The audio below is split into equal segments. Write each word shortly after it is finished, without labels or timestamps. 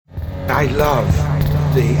I love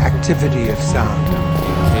the activity of sound.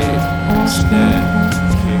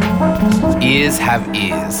 Ears Have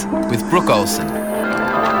Ears with Brooke Olsen.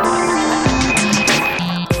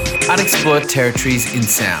 Unexplored territories in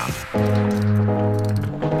sound.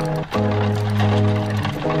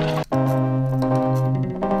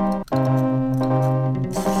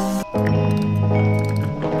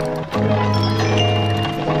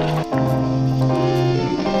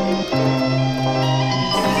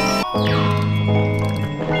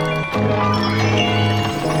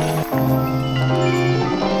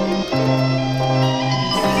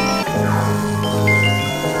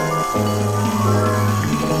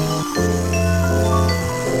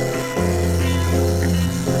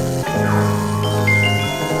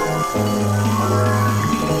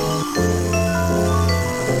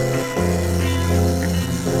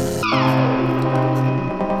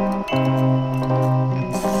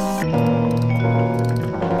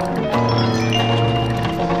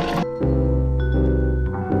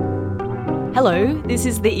 Hello, this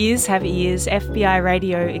is the Ears Have Ears FBI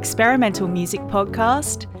Radio experimental music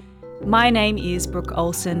podcast. My name is Brooke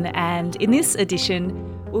Olsen, and in this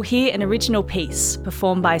edition, we'll hear an original piece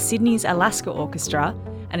performed by Sydney's Alaska Orchestra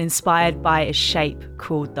and inspired by a shape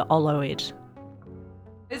called the oloid.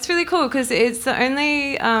 It's really cool because it's the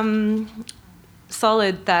only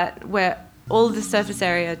solid that where all of the surface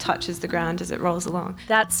area touches the ground as it rolls along.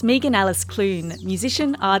 That's Megan Alice Clune,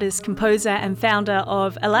 musician, artist, composer and founder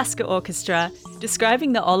of Alaska Orchestra,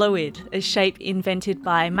 describing the oloid, a shape invented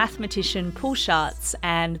by mathematician Paul Schartz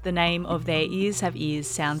and the name of their Ears Have Ears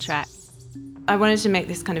soundtrack. I wanted to make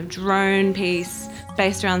this kind of drone piece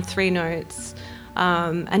based around 3 notes,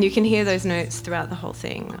 and you can hear those notes throughout the whole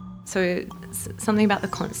thing. So it's something about the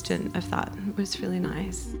constant of that was really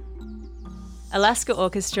nice. Alaska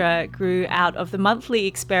Orchestra grew out of the monthly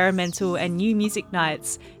experimental and new music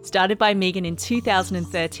nights started by Megan in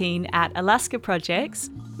 2013 at Alaska Projects,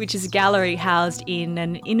 which is a gallery housed in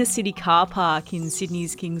an inner-city car park in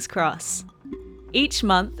Sydney's King's Cross. Each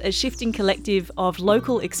month, a shifting collective of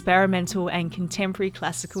local experimental and contemporary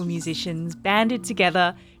classical musicians banded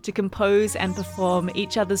together to compose and perform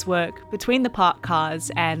each other's work between the park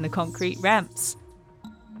cars and the concrete ramps.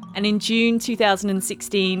 And in June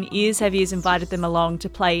 2016, Ears Have Ears invited them along to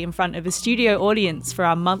play in front of a studio audience for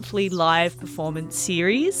our monthly live performance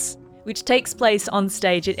series, which takes place on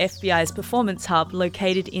stage at FBI's Performance Hub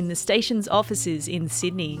located in the station's offices in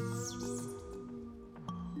Sydney.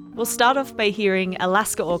 We'll start off by hearing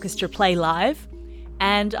Alaska Orchestra play live,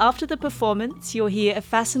 and after the performance, you'll hear a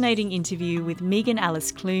fascinating interview with Megan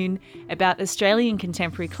Alice Clune about Australian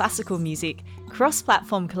contemporary classical music,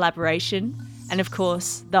 cross-platform collaboration, and of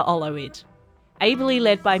course, the oloid. Ably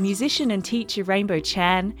led by musician and teacher Rainbow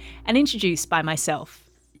Chan and introduced by myself.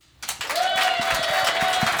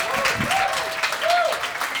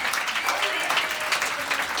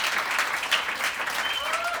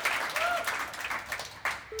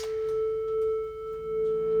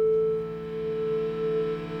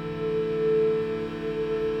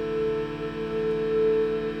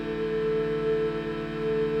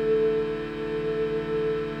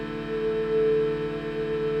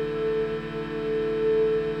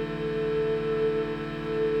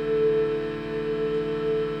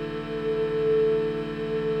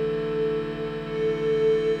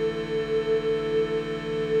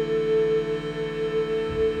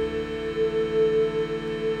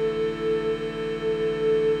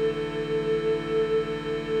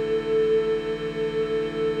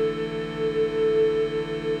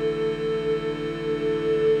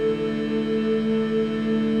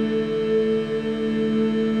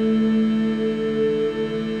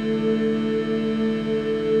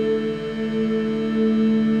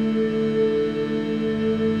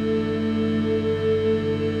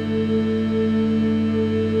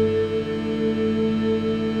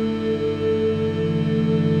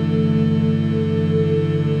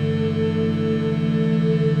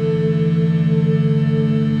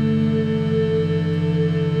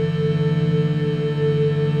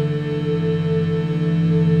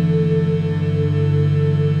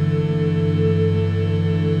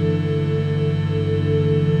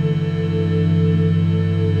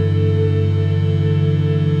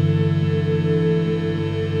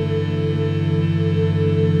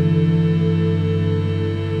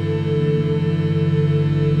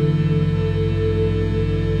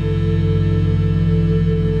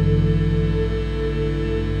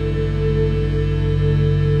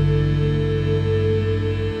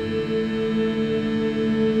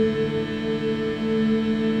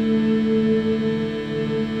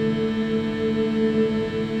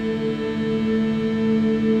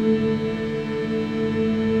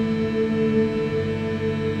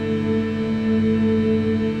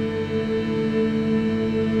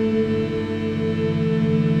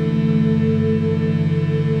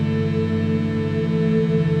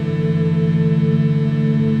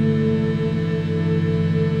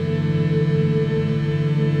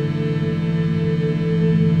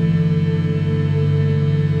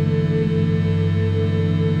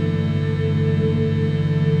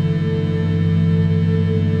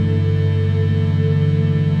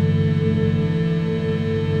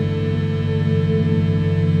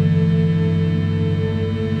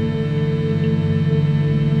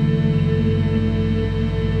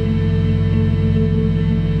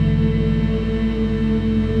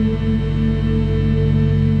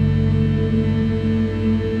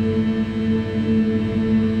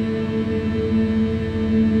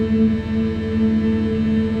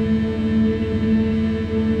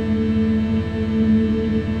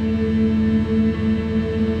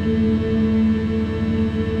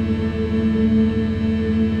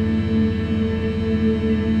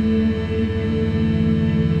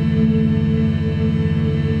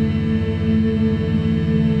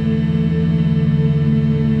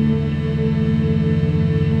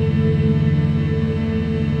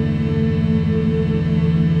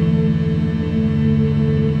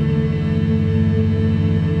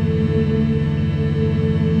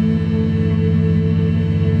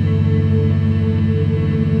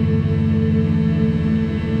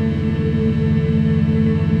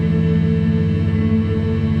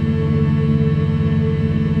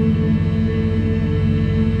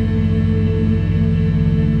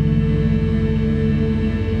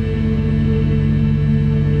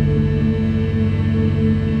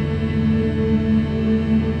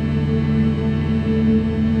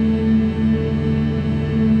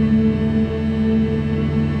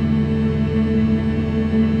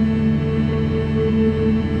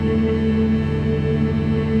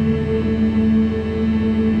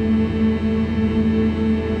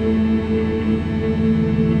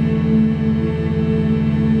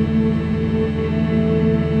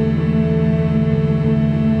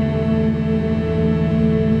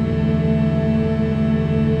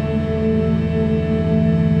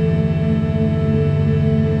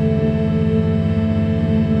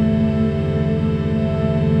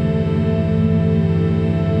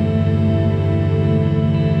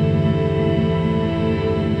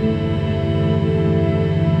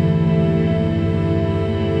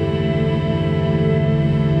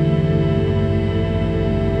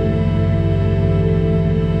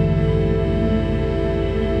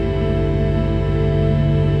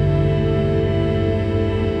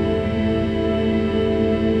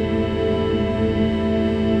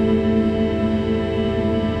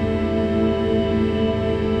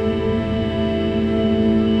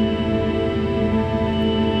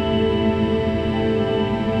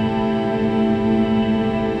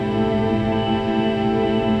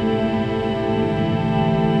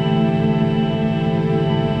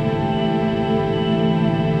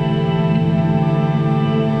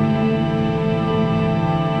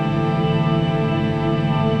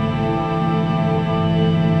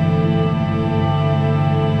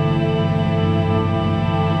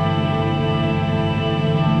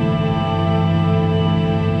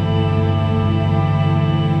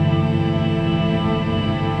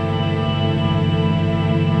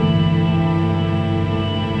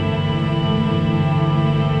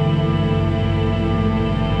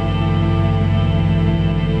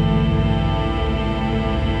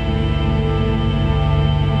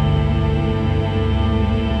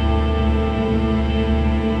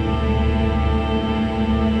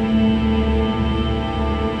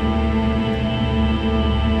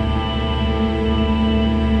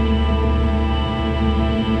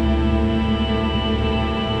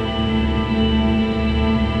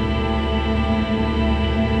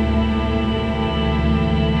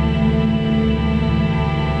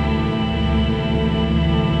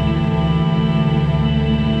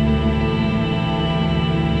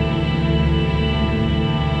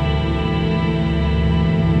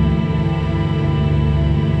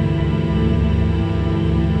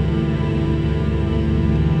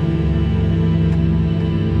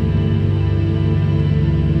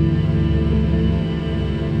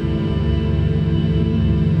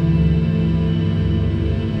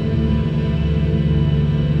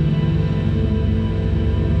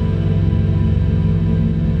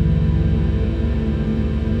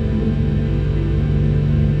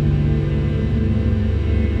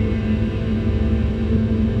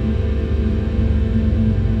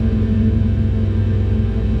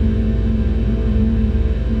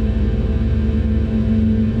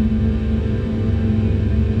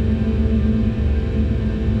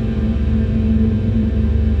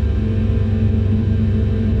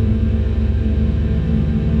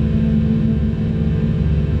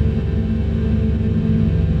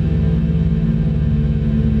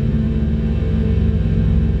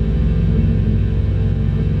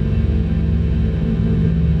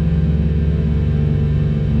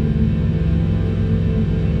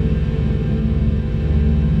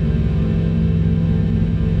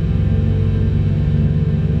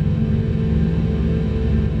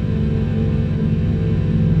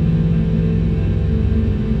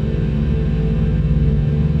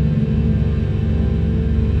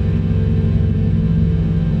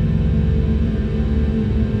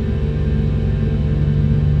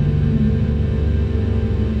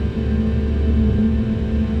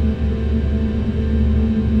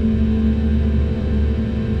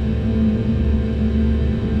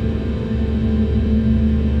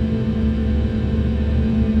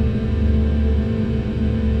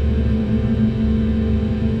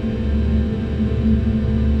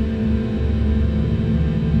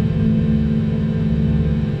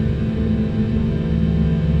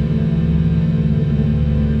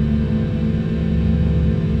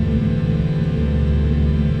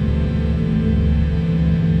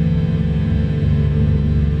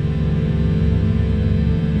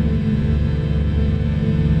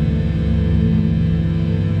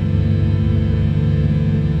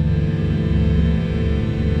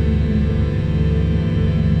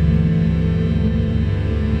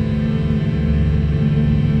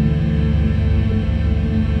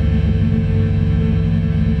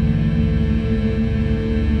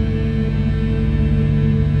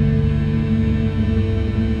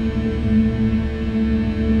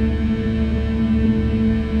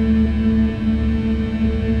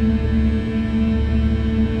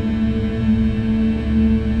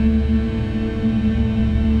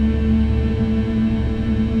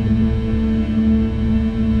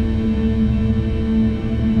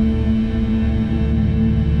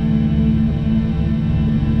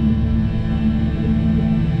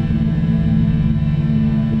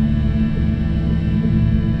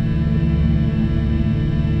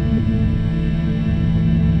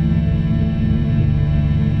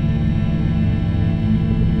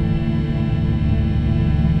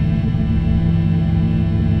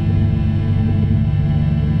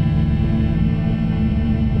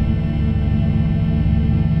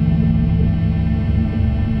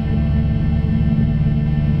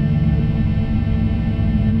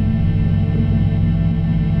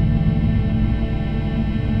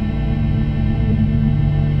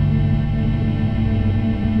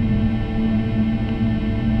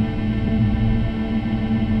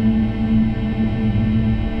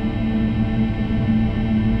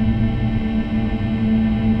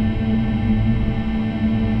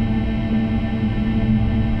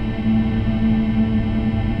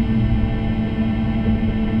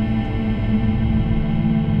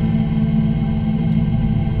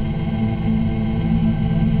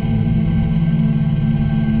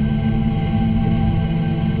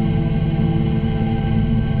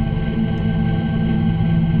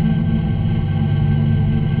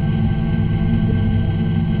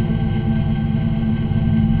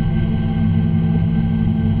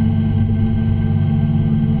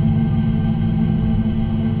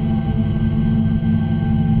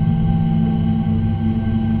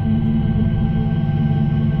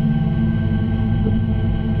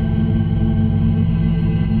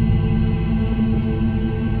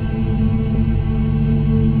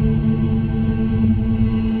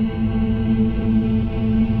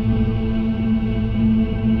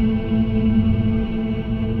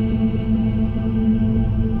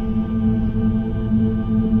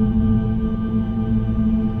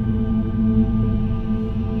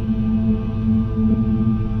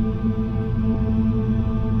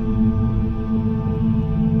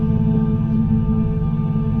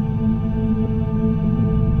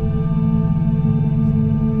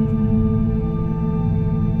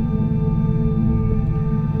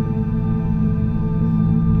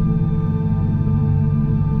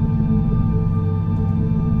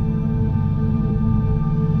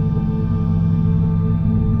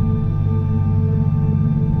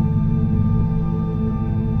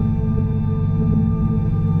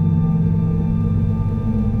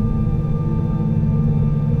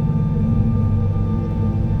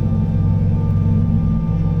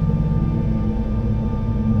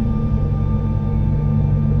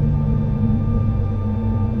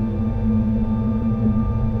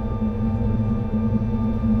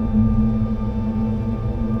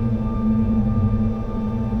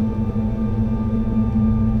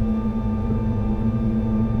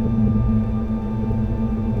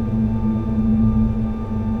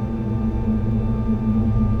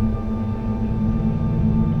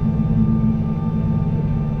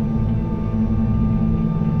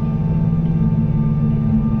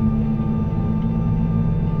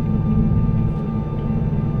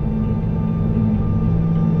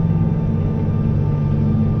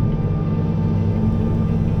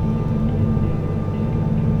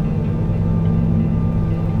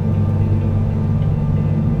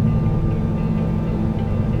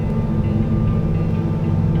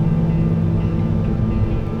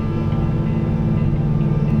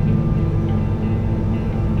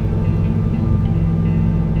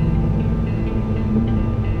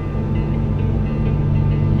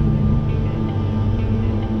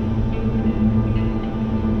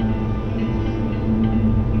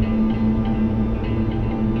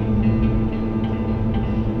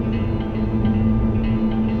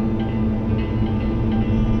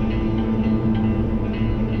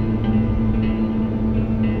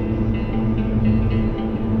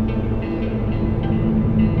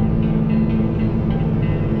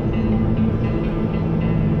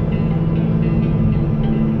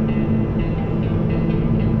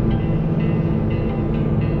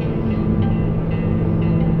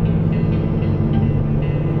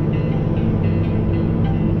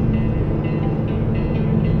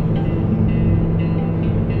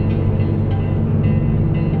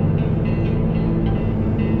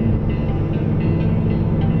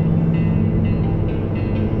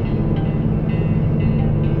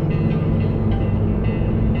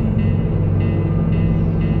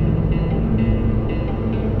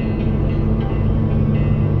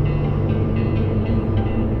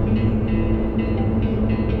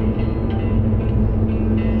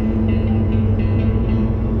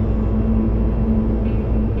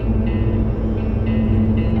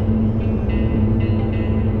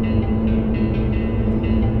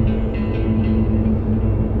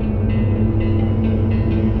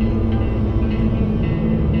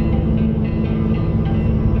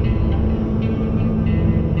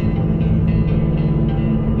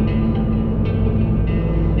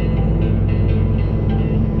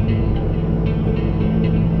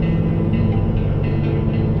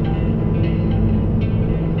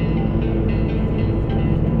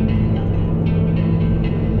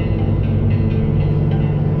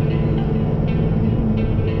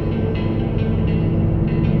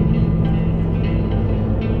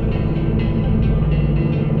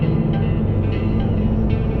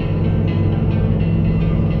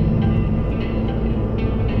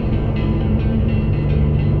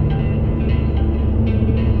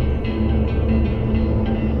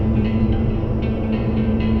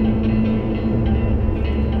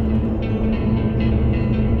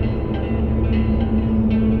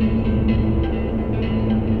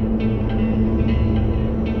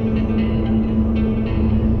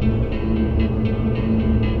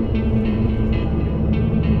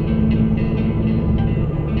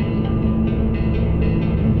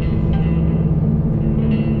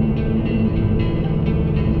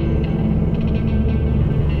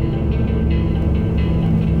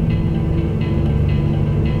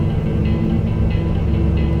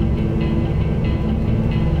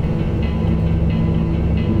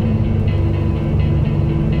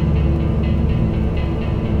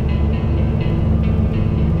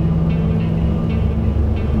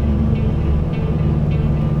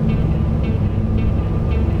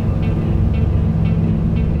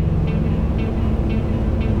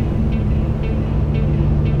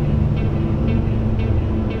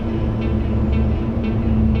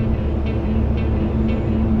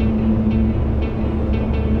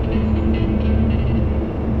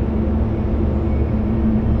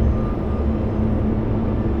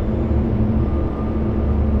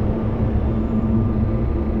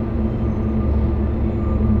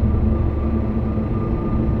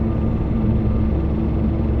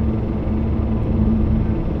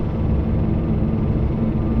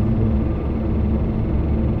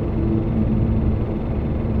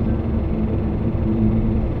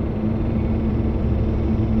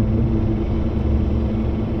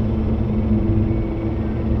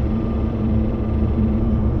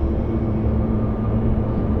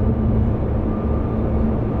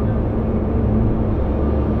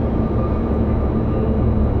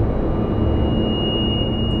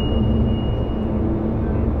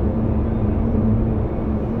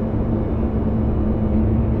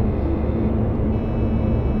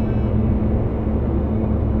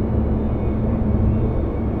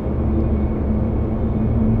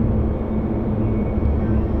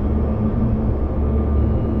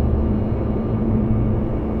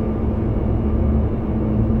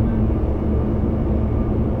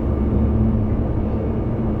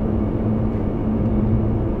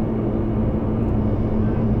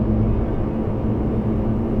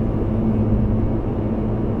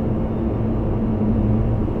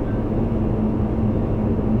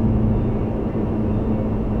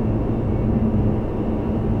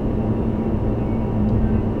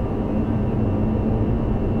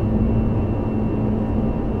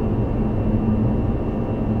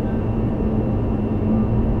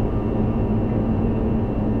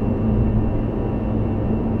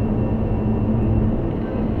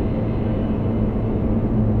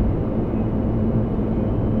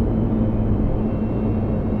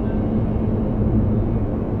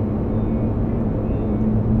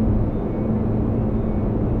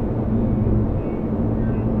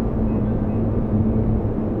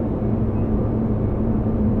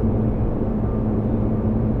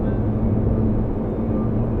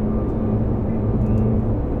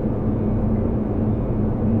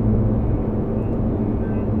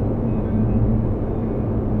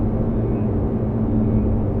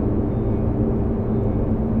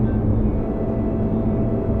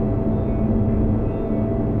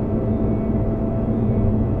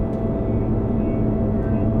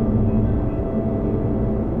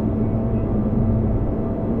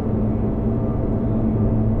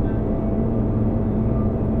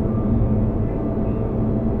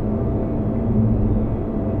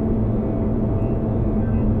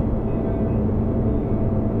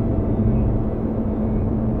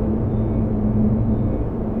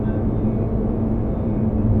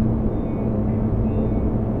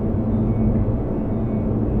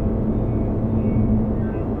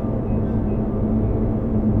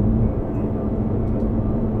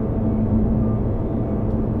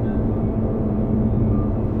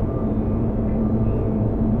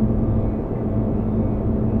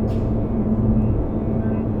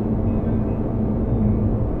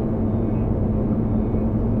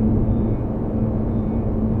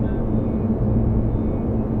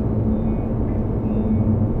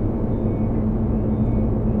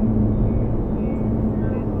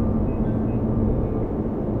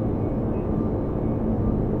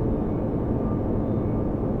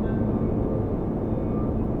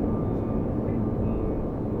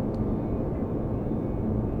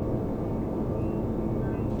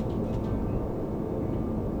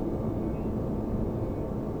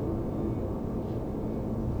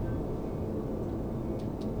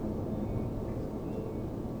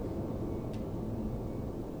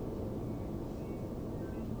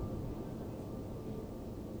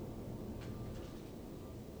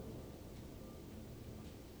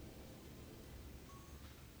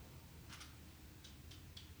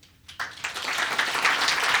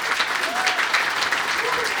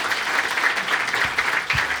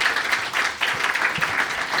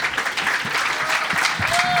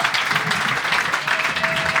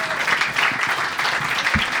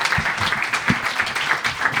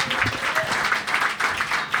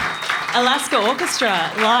 Alaska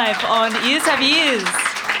Orchestra live on Ears Have Ears.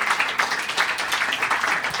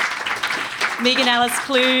 Megan Alice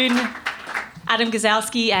Clune, Adam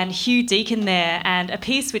Gazowski and Hugh Deacon there, and a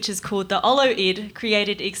piece which is called The Olo Id,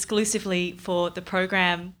 created exclusively for the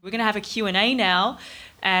program. We're going to have a Q&A now,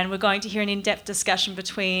 and we're going to hear an in-depth discussion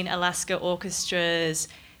between Alaska Orchestra's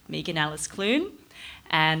Megan Alice Clune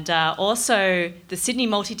and also the Sydney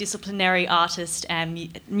multidisciplinary artist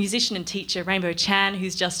and musician and teacher Rainbow Chan,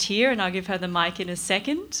 who's just here, and I'll give her the mic in a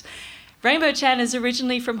second. Rainbow Chan is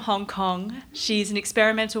originally from Hong Kong. She's an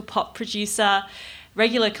experimental pop producer,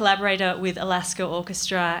 regular collaborator with Alaska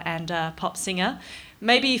Orchestra and a pop singer.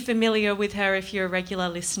 Maybe familiar with her if you're a regular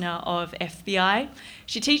listener of FBI.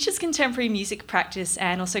 She teaches contemporary music practice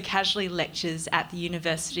and also casually lectures at the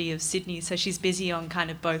University of Sydney, so she's busy on kind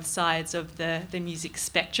of both sides of the music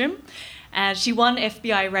spectrum. She won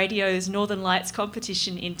FBI Radio's Northern Lights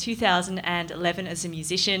competition in 2011 as a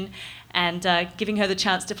musician, and giving her the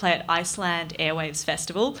chance to play at Iceland Airwaves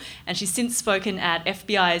Festival. And she's since spoken at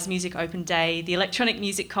FBI's Music Open Day, the Electronic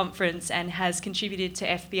Music Conference, and has contributed to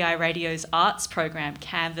FBI Radio's arts program,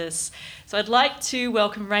 Canvas. So I'd like to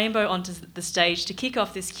welcome Rainbow onto the stage to kick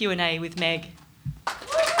off this Q&A with Meg.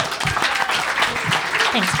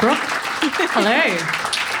 Thanks, Brooke. Hello.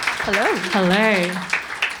 Hello. Hello.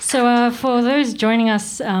 So for those joining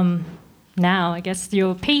us now, I guess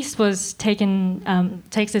your piece was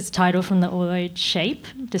takes its title from the Oloid shape,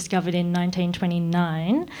 discovered in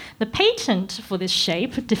 1929. The patent for this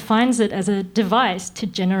shape defines it as a device to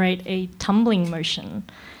generate a tumbling motion.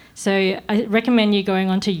 So I recommend you going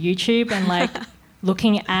onto YouTube and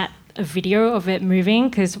looking at a video of it moving,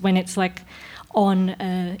 because when it's on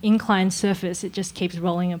an inclined surface, it just keeps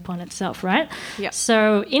rolling upon itself, right? Yep.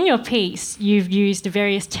 So in your piece, you've used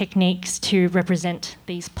various techniques to represent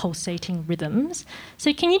these pulsating rhythms.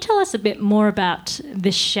 So can you tell us a bit more about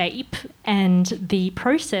the shape and the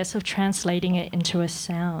process of translating it into a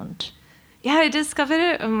sound? Yeah, I discovered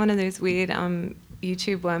it on one of those weird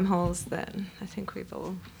YouTube wormholes that I think we've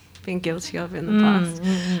all been guilty of in the past.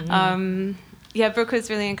 Yeah, Brooke was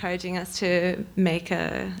really encouraging us to make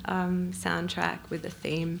a soundtrack with a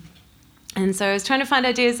theme. And so I was trying to find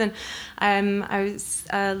ideas, and I was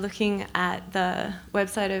looking at the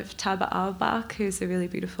website of Taba Albach, who's a really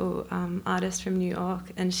beautiful artist from New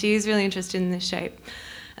York, and she's really interested in this shape.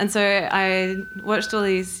 And so I watched all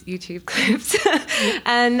these YouTube clips,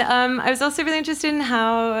 and I was also really interested in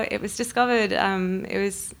how it was discovered. It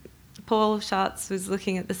was Paul Schatz was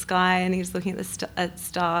looking at the sky, and he was looking at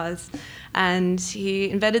stars, and he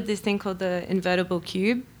invented this thing called the invertible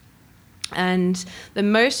cube. And the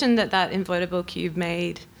motion that invertible cube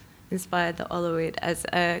made inspired the Oloid as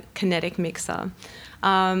a kinetic mixer.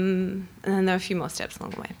 And then there are a few more steps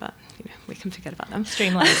along the way, but we can forget about them.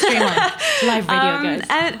 Streamline. Live radio, guys.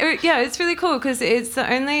 And it's really cool because it's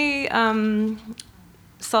the only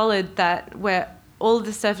solid where all of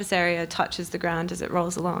the surface area touches the ground as it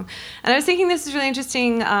rolls along. And I was thinking this is really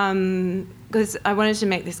interesting because I wanted to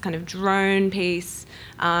make this kind of drone piece.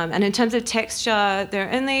 And in terms of texture,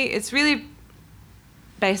 it's really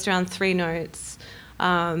based around 3 notes.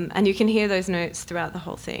 And you can hear those notes throughout the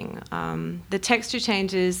whole thing. The texture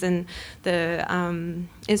changes and the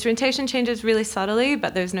instrumentation changes really subtly,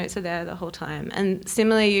 but those notes are there the whole time. And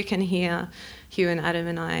similarly, you can hear Hugh and Adam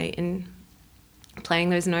and I in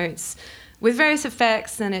playing those notes with various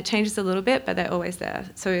effects, and it changes a little bit, but they're always there.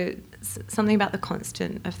 So something about the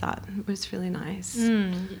constant of that was really nice.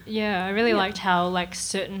 Yeah, I really liked how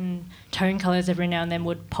certain tone colours every now and then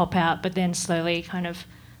would pop out, but then slowly kind of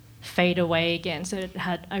fade away again. So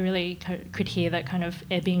I really could hear that kind of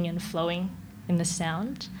ebbing and flowing in the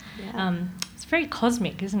sound. Yeah. It's very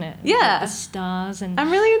cosmic, isn't it? Yeah. The stars. And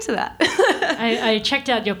I'm really into that. I checked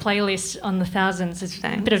out your playlist on the Thousands. There's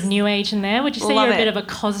Thanks. a bit of new age in there. Would you say Love you're a it. bit of a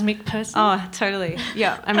cosmic person? Oh, totally.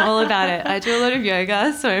 Yeah, I'm all about it. I do a lot of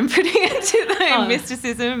yoga, so I'm pretty into the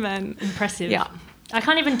mysticism and impressive. Yeah. I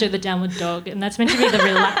can't even do the downward dog, and that's meant to be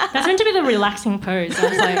the relaxing pose. I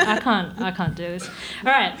was like, I can't do this.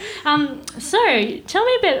 All right. So tell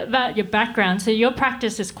me a bit about your background. So your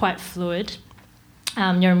practice is quite fluid.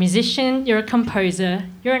 You're a musician, you're a composer,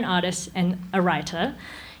 you're an artist and a writer.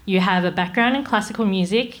 You have a background in classical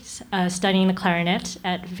music, studying the clarinet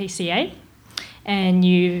at VCA, and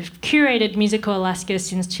you've curated Musical Alaska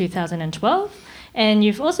since 2012. And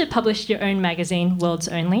you've also published your own magazine, Worlds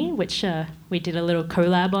Only, which we did a little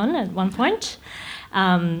collab on at one point.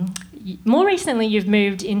 more recently, you've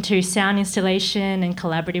moved into sound installation and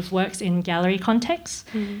collaborative works in gallery contexts.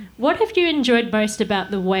 What have you enjoyed most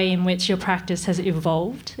about the way in which your practice has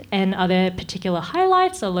evolved? And are there particular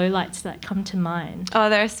highlights or lowlights that come to mind? Oh,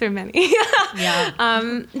 there are so many. Yeah.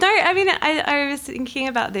 No, I mean, I was thinking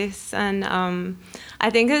about this, and I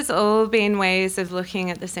think it's all been ways of looking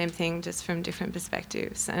at the same thing just from different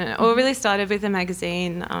perspectives. And it all really started with a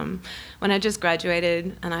magazine when I just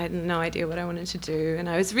graduated, and I had no idea what I wanted to do. And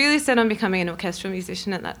I was really set on becoming an orchestral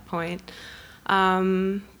musician at that point.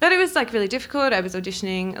 But it was like really difficult. I was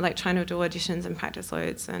auditioning, like trying to do auditions and practice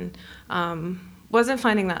loads, and wasn't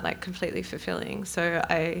finding that like completely fulfilling. So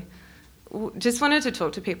I just wanted to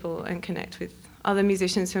talk to people and connect with other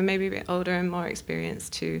musicians who are maybe a bit older and more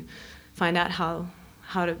experienced to find out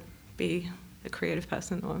how to be a creative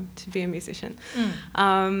person or to be a musician.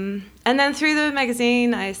 And then through the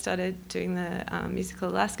magazine, I started doing the Musical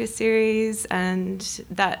Alaska series, and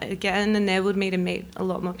that again enabled me to meet a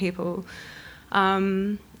lot more people.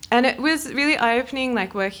 And it was really eye-opening,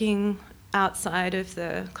 like working outside of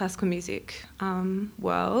the classical music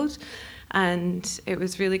world, and it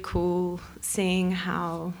was really cool seeing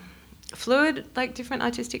how fluid like different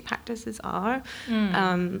artistic practices are.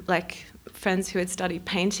 Like friends who had studied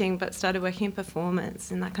painting but started working in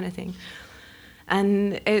performance and that kind of thing.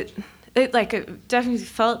 And it definitely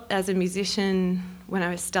felt as a musician when I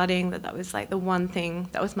was studying that was like the one thing,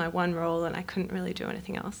 that was my one role, and I couldn't really do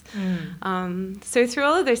anything else. So through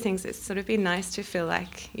all of those things, it's sort of been nice to feel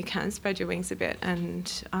like you can spread your wings a bit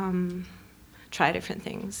and try different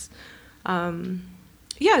things. So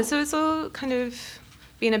it's all kind of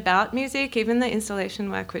been about music, even the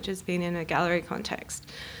installation work, which has been in a gallery context.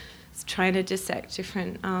 It's trying to dissect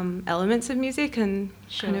different elements of music and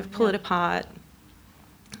kind of pull it apart.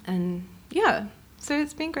 And so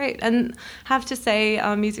it's been great. And have to say,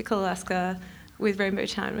 Musical Alaska with Rainbow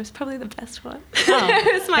Chan was probably the best one. Oh,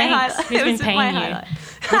 it was my thanks. highlight. Who's been paying you?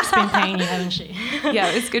 Brooke's been paying you, hasn't she?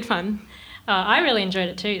 Yeah, it was good fun. I really enjoyed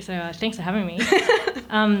it too, so thanks for having me.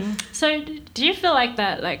 So do you feel like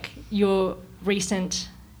that, like your recent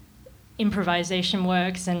improvisation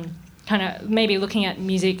works and kind of maybe looking at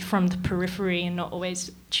music from the periphery and not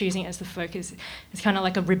always choosing it as the focus is kind of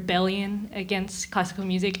like a rebellion against classical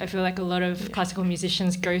music? I feel like a lot of classical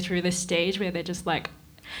musicians go through this stage where they're just like,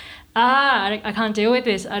 I can't deal with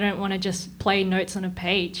this. I don't want to just play notes on a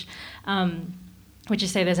page. Would you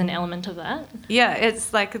say there's an element of that? Yeah,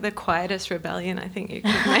 it's like the quietest rebellion I think you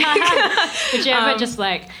could make. Would you ever just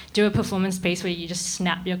like do a performance piece where you just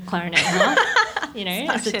snap your clarinet in half,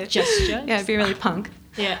 as a gesture? Yeah, it'd be really punk.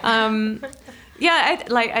 Yeah. I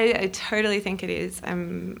totally think it is.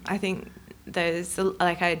 I think there's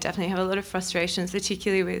I definitely have a lot of frustrations,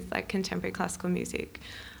 particularly with like contemporary classical music.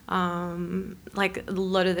 Like a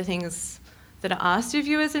lot of the things that are asked of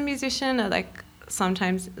you as a musician are like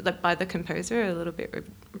sometimes by the composer a little bit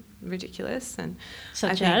ridiculous. And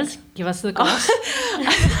such as? Give us the goss.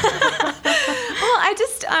 Well,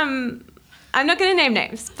 I'm not going to name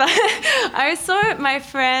names, but I saw my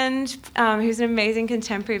friend, who's an amazing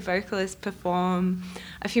contemporary vocalist, perform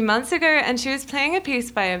a few months ago, and she was playing a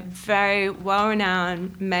piece by a very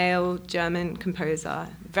well-renowned male German composer,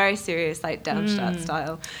 very serious, like Darmstadt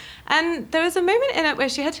style. And there was a moment in it where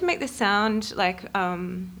she had to make the sound like,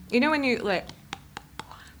 when you like,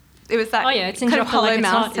 it was that it's kind of hollow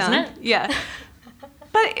mouth sound. Isn't it? Yeah.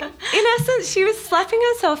 But in essence, she was slapping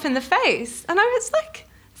herself in the face, and I was like,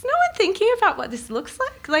 is no one thinking about what this looks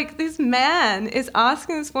like? Like, this man is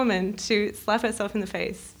asking this woman to slap herself in the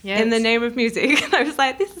face in the name of music. And I was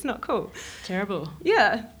like, this is not cool. Terrible.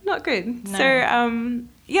 Yeah, not good. No. So,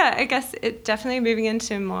 I guess it definitely moving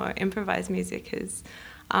into more improvised music has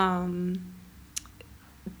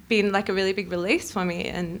been like a really big release for me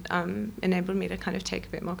and enabled me to kind of take a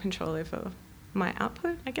bit more control over my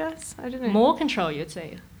output, I guess. I don't know. More control, you'd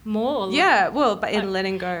say? More? But in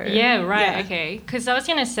letting go. Yeah, right, yeah. Okay. Because I was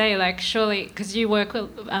going to say, like, surely, because you work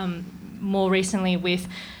more recently with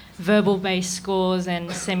verbal-based scores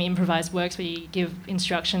and semi-improvised works where you give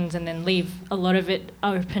instructions and then leave a lot of it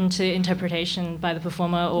open to interpretation by the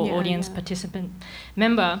performer or audience participant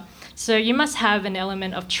member. So you must have an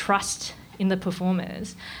element of trust in the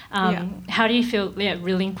performers. How do you feel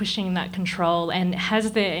relinquishing that control, and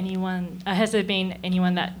has there been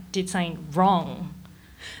anyone that did something wrong?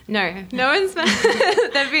 No one's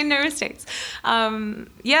there've been no mistakes. I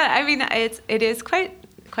mean it is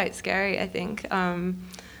quite scary, I think, and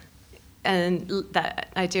that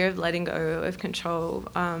idea of letting go of control.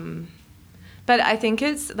 But I think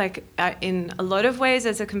it's like in a lot of ways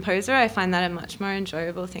as a composer, I find that a much more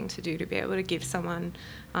enjoyable thing to do, to be able to give someone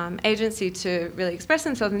agency to really express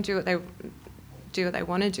themselves and do what do what they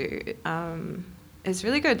want to do is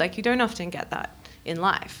really good. Like, you don't often get that in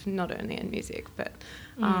life, not only in music, but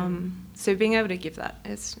so being able to give that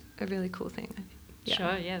is a really cool thing, I think. Yeah.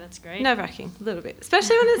 Sure, yeah, that's great. Nerve-wracking, a little bit,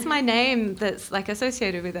 especially when it's my name that's like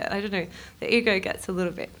associated with it. I don't know, the ego gets a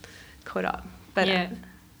little bit caught up, but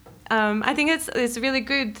I think it's a really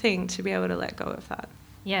good thing to be able to let go of that.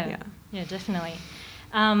 Yeah, definitely.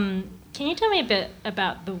 Can you tell me a bit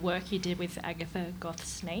about the work you did with Agatha Goth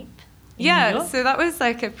Snape? Yeah, so that was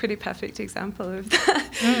like a pretty perfect example of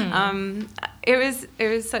that. It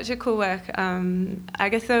was such a cool work.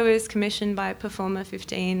 Agatha was commissioned by Performer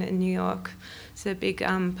 15 in New York. It's a big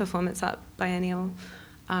performance art biennial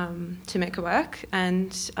to make her work,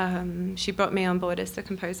 and she brought me on board as the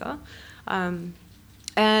composer.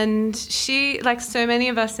 And she, like so many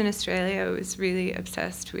of us in Australia, was really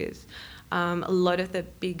obsessed with a lot of the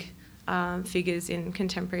big figures in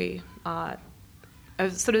contemporary art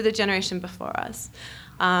of sort of the generation before us.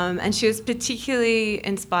 And she was particularly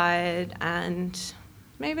inspired and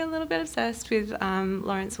maybe a little bit obsessed with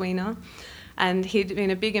Lawrence Weiner. And he'd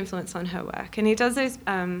been a big influence on her work. And he does those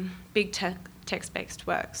big text-based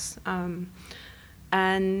works.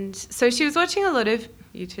 And so she was watching a lot of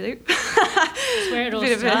YouTube. That's where it all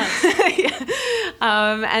starts.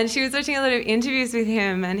 And she was watching a lot of interviews with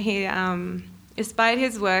him, and he, despite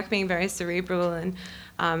his work being very cerebral and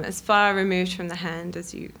as far removed from the hand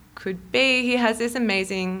as you could be, he has this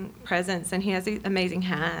amazing presence, and he has these amazing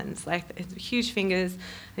hands, like huge fingers,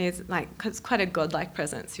 and he's like, it's quite a godlike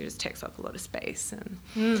presence. He just takes up a lot of space, and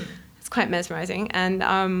it's quite mesmerizing. And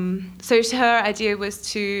so her idea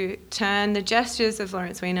was to turn the gestures of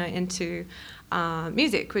Lawrence Weiner into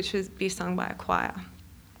music, which would be sung by a choir.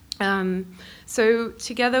 So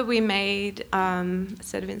together we made a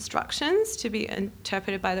set of instructions to be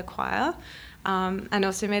interpreted by the choir, and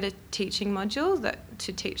also made a teaching module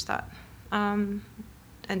to teach that and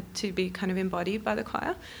to be kind of embodied by the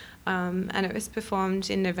choir. And it was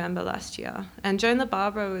performed in November last year. And Joan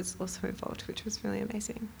LaBarbera was also involved, which was really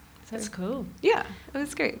amazing. So, that's cool. Yeah, it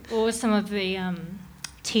was great. What were some of the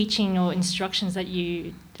teaching or instructions that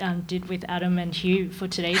you did with Adam and Hugh for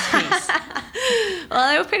today's piece? Well,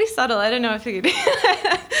 they were pretty subtle. I don't know if you could.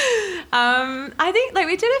 I think like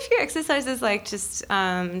we did a few exercises, like just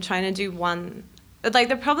trying to do one. Like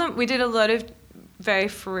the problem, we did a lot of very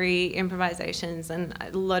free improvisations, and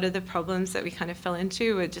a lot of the problems that we kind of fell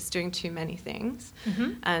into were just doing too many things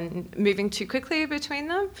and moving too quickly between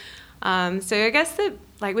them. So I guess that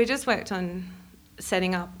like we just worked on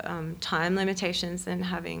setting up time limitations and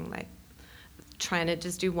having like trying to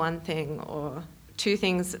just do one thing or two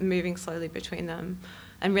things, moving slowly between them,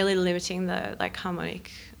 and really limiting the like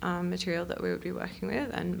harmonic material that we would be working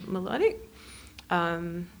with and melodic.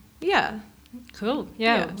 Cool.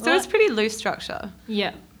 Yeah. So well, it's pretty loose structure.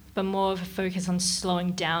 Yeah, but more of a focus on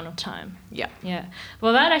slowing down of time. Yeah. Yeah.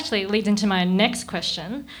 Well, that actually leads into my next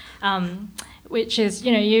question, which is,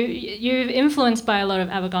 you know, you're influenced by a lot of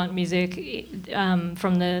avant-garde music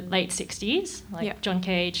from the late 60s, like John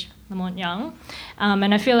Cage, Lamont Young.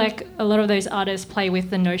 And I feel like a lot of those artists play with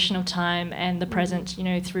the notion of time and the present, you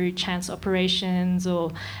know, through chance operations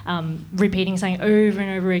or repeating something over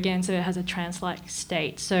and over again so it has a trance-like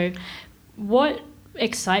state. So what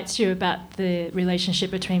excites you about the relationship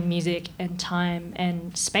between music and time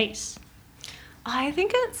and space? I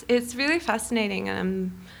think it's really fascinating.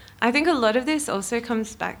 I think a lot of this also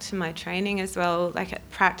comes back to my training as well. Like at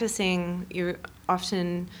practicing, you're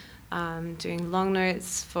often doing long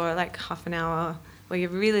notes for like half an hour where you're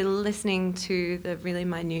really listening to the really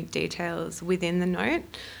minute details within the note.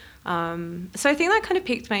 So I think that kind of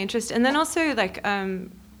piqued my interest. And then also like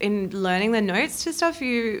in learning the notes to stuff,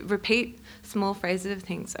 you repeat small phrases of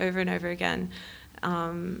things over and over again.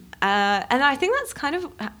 And I think that's kind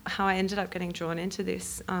of how I ended up getting drawn into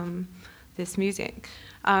this this music.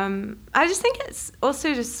 I just think it's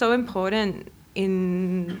also just so important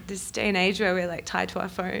in this day and age where we're like tied to our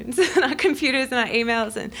phones and our computers and our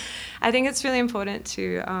emails, and I think it's really important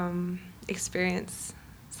to experience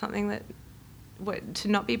something that to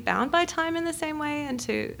not be bound by time in the same way, and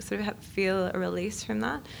to sort of feel a release from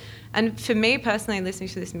that. And for me personally, listening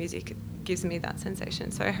to this music gives me that sensation.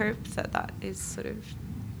 So I hope that is sort of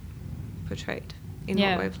portrayed in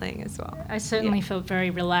what we're playing as well. I certainly felt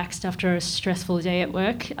very relaxed after a stressful day at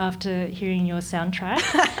work after hearing your soundtrack.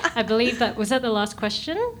 I believe was that the last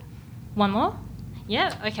question? One more?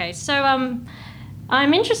 Yeah, okay. So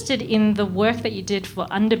I'm interested in the work that you did for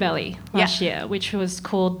Underbelly last year, which was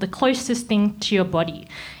called The Closest Thing to Your Body.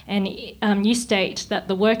 And you state that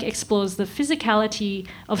the work explores the physicality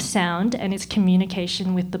of sound and its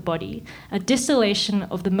communication with the body, a distillation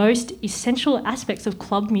of the most essential aspects of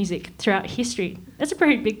club music throughout history. That's a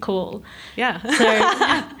pretty big call. Yeah. So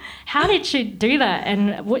how did you do that?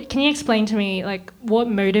 And can you explain to me, like, what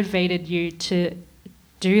motivated you to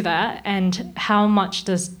do that, and how much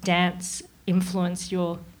does dance influence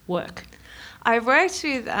your work? I've worked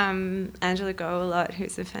with Angela Go a lot,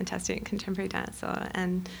 who's a fantastic contemporary dancer,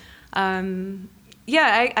 and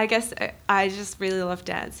I guess I just really love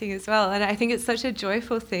dancing as well, and I think it's such a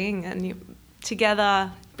joyful thing, and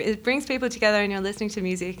it brings people together, and you're listening to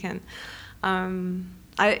music, and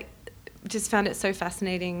I just found it so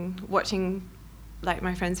fascinating watching like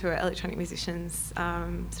my friends who are electronic musicians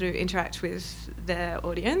sort of interact with their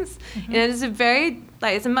audience. Mm-hmm. And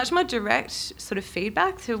it's a much more direct sort of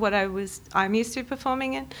feedback to what I'm used to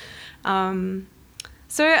performing in. I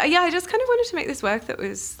just kind of wanted to make this work that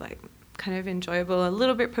was like kind of enjoyable, a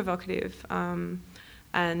little bit provocative. And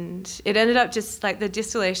it ended up just like the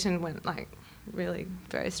distillation went like really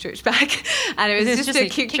very stripped back, and it was just a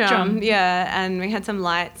kick drum. Yeah, and we had some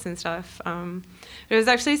lights and stuff. It was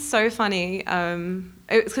actually so funny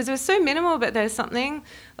because it was so minimal, but there's something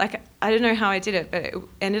like, I don't know how I did it, but it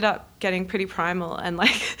ended up getting pretty primal, and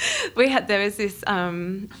like there was this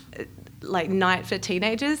like night for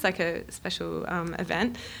teenagers, like a special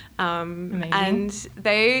event, and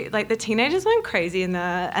they like the teenagers went crazy in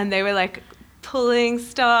there, and they were like pulling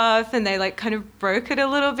stuff, and they like kind of broke it a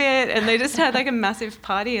little bit, and they just had like a massive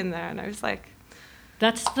party in there, and I was like,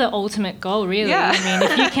 that's the ultimate goal, really. Yeah. I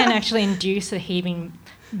mean, if you can actually induce a heaving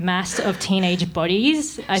mass of teenage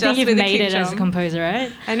bodies, I think you've made it as a composer,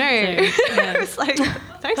 right? I know. So, yeah. It's like,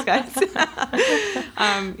 thanks, guys.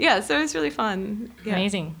 So it was really fun. Yeah.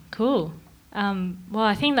 Amazing. Cool. Well,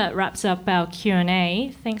 I think that wraps up our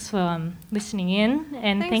Q&A. Thanks for listening in,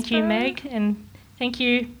 and thank you, Meg, and thank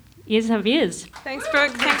you, Ears Have Ears. Thanks,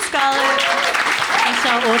 Brooke. Thanks, Scarlett. Thanks to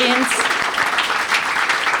our audience.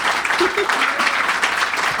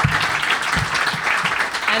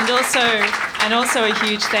 And also a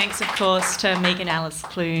huge thanks, of course, to Megan Alice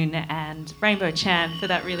Clune and Rainbow Chan for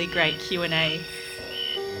that really great Q&A.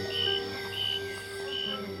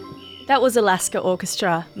 That was Alaska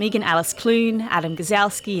Orchestra, Megan Alice Clune, Adam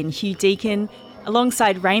Gazowski and Hugh Deacon,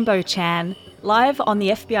 alongside Rainbow Chan, live on the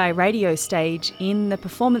FBI radio stage in the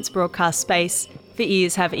performance broadcast space for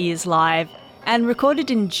Ears Have Ears Live, and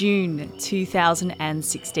recorded in June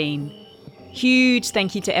 2016. Huge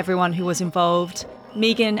thank you to everyone who was involved: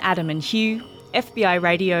 Megan, Adam and Hugh, FBI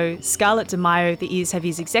Radio, Scarlett DeMaio, the Ears Have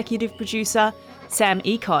Ears executive producer, Sam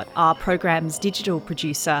Ecott, our program's digital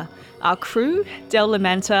producer, our crew, Del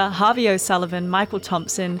Lamenta, Harvey O'Sullivan, Michael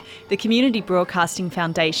Thompson, the Community Broadcasting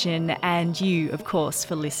Foundation, and you, of course,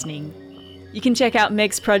 for listening. You can check out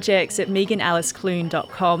Meg's projects at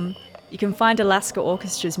meganaliceclune.com. You can find Alaska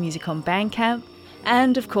Orchestra's music on Bandcamp,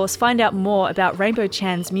 and, of course, find out more about Rainbow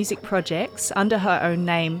Chan's music projects under her own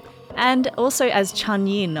name, and also as Chun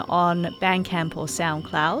Yin on Bandcamp or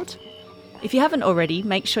SoundCloud. If you haven't already,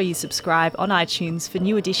 make sure you subscribe on iTunes for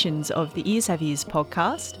new editions of the Ears Have Ears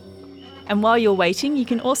podcast. And while you're waiting, you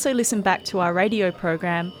can also listen back to our radio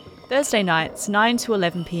program Thursday nights 9 to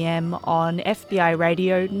 11 p.m. on FBI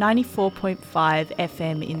Radio 94.5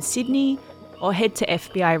 FM in Sydney, or head to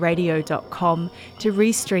fbiradio.com to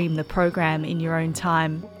restream the program in your own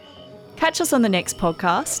time. Catch us on the next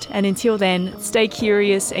podcast, and until then, stay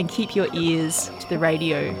curious and keep your ears to the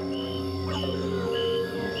radio.